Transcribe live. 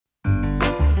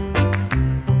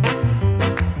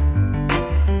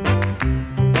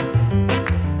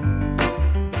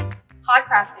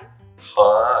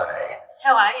Hi.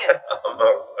 How are you? I'm all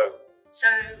right. So,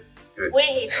 Good. we're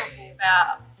here talking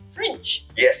about Fringe.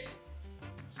 Yes.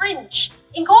 Fringe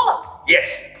in Gawler.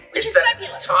 Yes. Which It's is that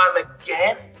fabulous. time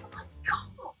again. Oh my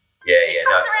God. Yeah, It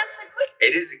no. comes around so quick.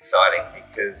 It is exciting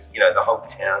because, you know, the whole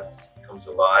town just comes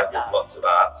alive with lots of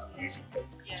arts and music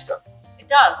and stuff. It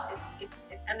does.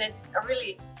 And there's a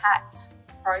really packed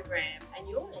program, and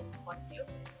you're in quite a few of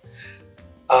these.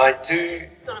 I do.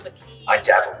 Just sort of a key. I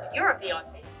dabble. You're a VIP.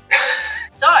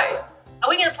 So, are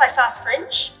we going to play Fast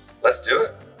Fringe? Let's do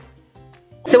it.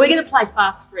 So we're going to play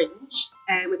Fast Fringe,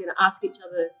 and we're going to ask each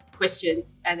other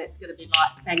questions, and it's going to be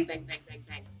like bang, bang, bang, bang,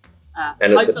 bang.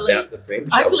 And it's about the Fringe.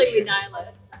 Hopefully we nail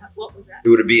it. What was that? It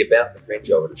would be about the Fringe,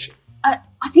 I would assume. I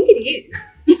think it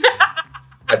is.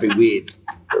 That'd be weird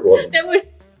if it wasn't. That would.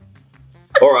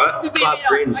 All right, Would be a Fast bit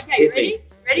Fringe. odd. Okay, Hit ready? me.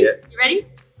 Ready? Yeah. You ready?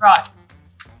 Right.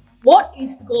 What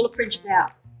is the Gawler Fringe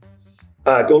about?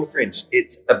 Gawler Fringe.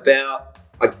 It's about,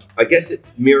 I guess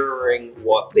it's mirroring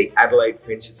what the Adelaide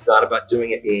Fringe had started, but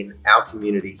doing it in our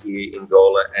community here in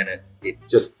Gawler, and it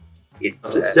just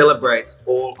celebrates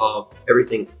all of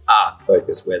everything art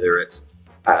focused, whether it's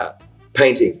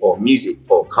painting or music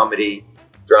or comedy,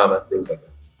 drama, things like that.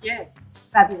 Yeah, it's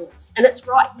fabulous. And it's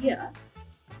right here.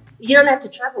 You don't have to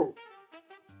travel.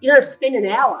 You don't have to spend an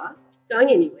hour going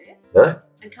anywhere. No?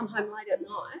 And come home late at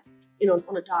night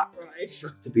on a dark road. It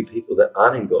sucks to be people that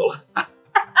aren't in Gawler.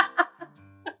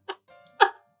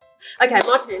 Okay,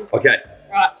 my turn. Okay.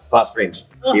 Right. Fast Fringe.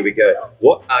 Oh. Here we go.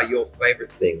 What are your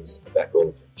favourite things about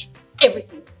Gawler Fringe?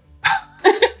 Everything.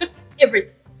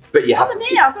 Everything. But you have Over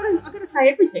there, I've got to say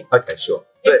everything. Okay, sure.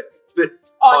 But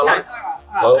Oh, highlights. Okay,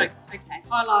 all right. Highlights. Okay.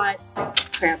 Highlights,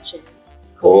 crowd share,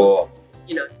 of course, Oh.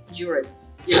 you know, during,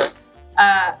 you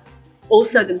know.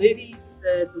 Also the movies,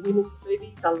 the women's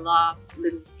movies. I love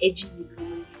little edgy little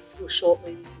movies, little short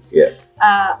movies. Yeah.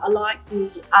 I like the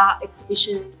art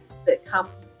exhibitions that come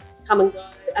and go.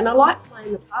 And I like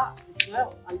playing the park as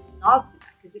well. I love that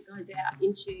because it goes out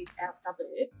into our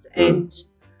suburbs and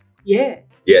Yeah,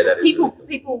 that is people really cool.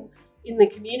 people in the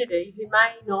community who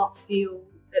may not feel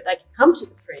that they can come to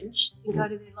the Fringe can go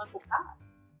to their local park,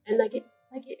 and they get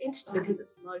entertained because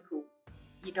it's local.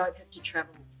 You don't have to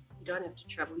travel. You don't have to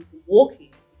travel. You can walk here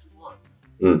if you want.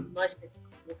 Most people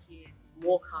can walk here,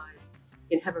 walk home,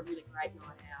 you can have a really great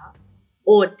night out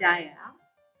or day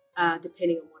out,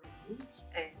 depending on what it is,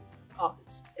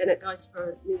 and it goes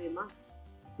for nearly a month.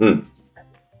 It's just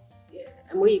fabulous. Yeah,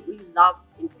 and we love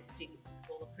investing in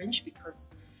Gawler Fringe because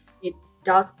it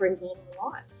does bring Gawler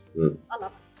alive. I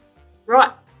love it.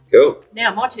 Right. Cool.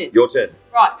 Now my turn. Your turn.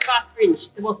 Right, Fast Fringe.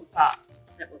 It wasn't fast.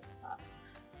 That wasn't fast.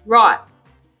 Right.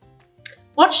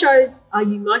 What shows are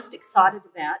you most excited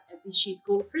about at this year's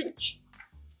Gawler Fringe?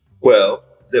 Well,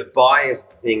 the biased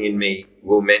thing in me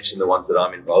will mention the ones that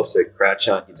I'm involved. So Crowd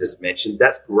Chant you just mentioned,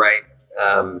 that's great.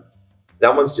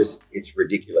 That one's just, it's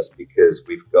ridiculous because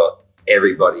we've got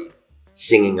everybody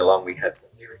singing along. We have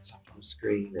the lyrics up on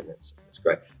screen and it's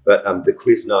great. But the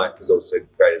quiz night was also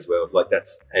great as well. Like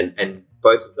that's, and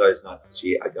both of those nights this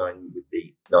year are going with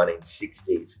the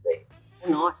 1960s theme.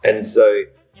 Oh, nice. And so you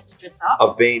have to dress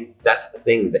up. that's the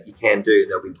thing that you can do.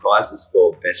 There'll be prizes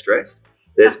for best dressed.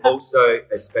 There's also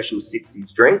a special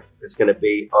 60s drink that's going to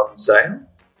be on sale.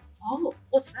 Oh,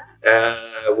 what's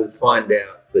that? We'll find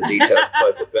out the details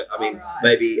closer. But I mean, Alright.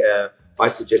 maybe I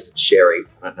suggested sherry.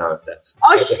 I don't know if that's.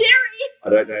 Oh, sherry. I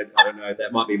don't know.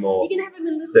 That might be more You can have them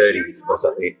in little 30s sherry or glasses,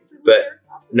 something. little But sherry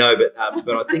glasses. no,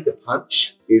 but I think a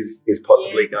punch is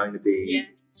possibly Yes. going to be Yeah.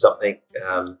 something.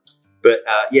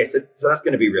 So that's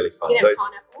going to be really fun. You can have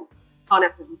pineapple.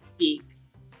 Pineapple was big.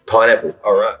 Pineapple.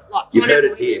 All right. Like You've heard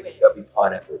pineapple it here. everywhere. There'll be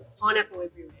pineapple. Pineapple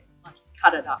everywhere. Like you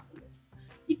cut it up and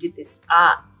you did this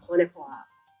art, pineapple art.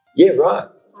 Yeah, right.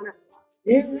 Pineapple art.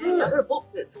 Yeah, Yeah, I've right. got a book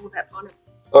that's all about pineapple.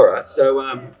 All right. So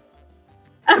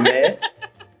the mayor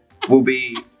will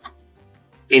be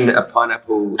in a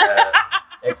pineapple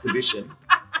exhibition.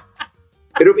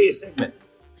 It'll be a segment.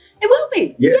 It will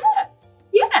be. Yeah.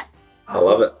 Yeah. I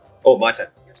love it. Oh, my turn.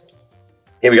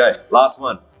 Here we go. Last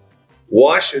one.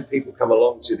 Why should people come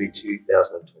along to the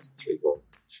 2023 Gawler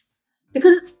Fringe?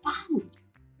 Because it's fun.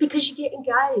 Because you get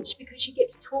engaged. Because you get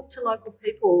to talk to local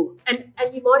people, and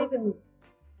you might even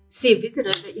see a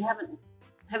visitor that you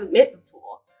haven't met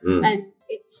before. And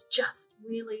it's just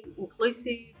really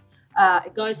inclusive.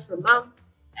 It goes for a month.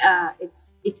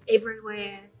 It's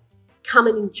everywhere. Come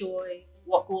and enjoy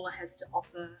what Gawler has to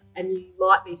offer, and you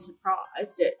might be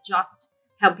surprised at just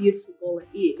how beautiful Gawler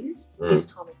is this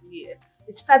time of year.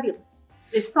 It's fabulous.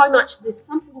 There's so much. There's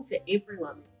something for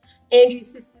everyone. There's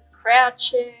Andrew's Sisters Crowd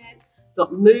Chant. We've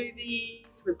got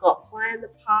movies. We've got Plan the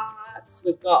Parks.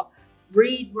 We've got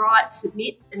read, write,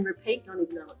 submit, and repeat. Don't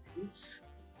even know what that is.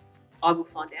 I will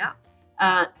find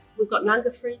out. We've got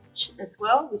Nunga Fringe as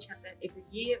well, which have that every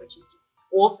year, which is just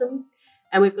awesome.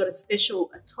 And we've got a special,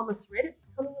 Thomas Reddit's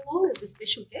coming along as a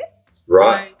special guest.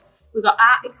 Right. So we've got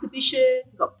art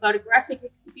exhibitions, we've got photographic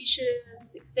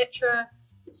exhibitions, etc.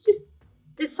 It's just,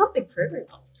 there's something for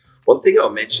everyone. One thing I'll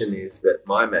mention is that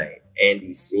my mate,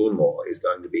 Andy Seymour, is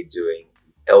going to be doing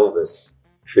Elvis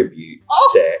tribute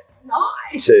set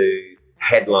to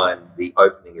headline the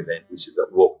opening event, which is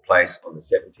at Walker Place on the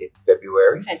 17th of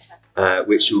February. Fantastic.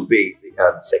 Which will be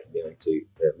secondary to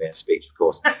the mayor's speech, of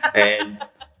course. And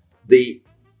the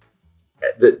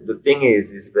thing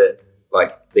is that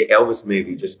like the Elvis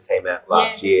movie just came out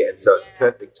last year, and so it's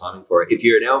perfect timing for it. If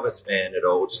you're an Elvis fan at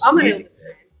all, just I'm a an music Elvis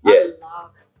fan, fan. I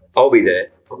love Elvis. I'll be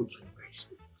there. Probably playing bass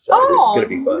with him. So it's going to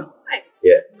be fun. Nice.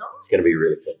 Yeah, nice. It's going to be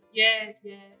really fun. Yeah.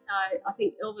 No, I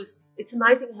think Elvis, it's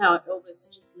amazing how Elvis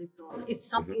just lives on. It's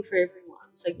something for everyone.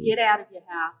 So get out of your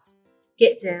house,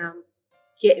 get down,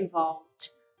 get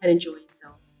involved, and enjoy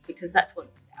yourself, because that's what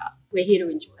it's about. We're here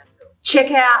to enjoy ourselves.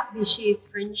 Check out this year's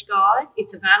Fringe Guide.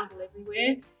 It's available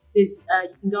everywhere. There's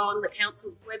you can go on the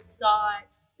council's website.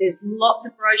 There's lots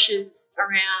of brochures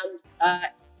around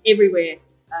everywhere.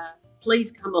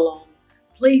 Please come along.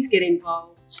 Please get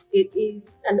involved. It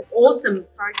is an awesome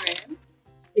program.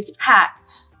 It's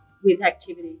packed with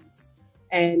activities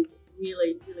and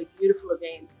really, really beautiful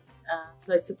events.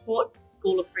 So support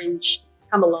Gawler Fringe.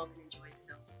 Come along and enjoy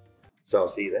yourself. So I'll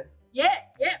see you there. Yeah.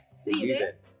 See you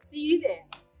there. See you there.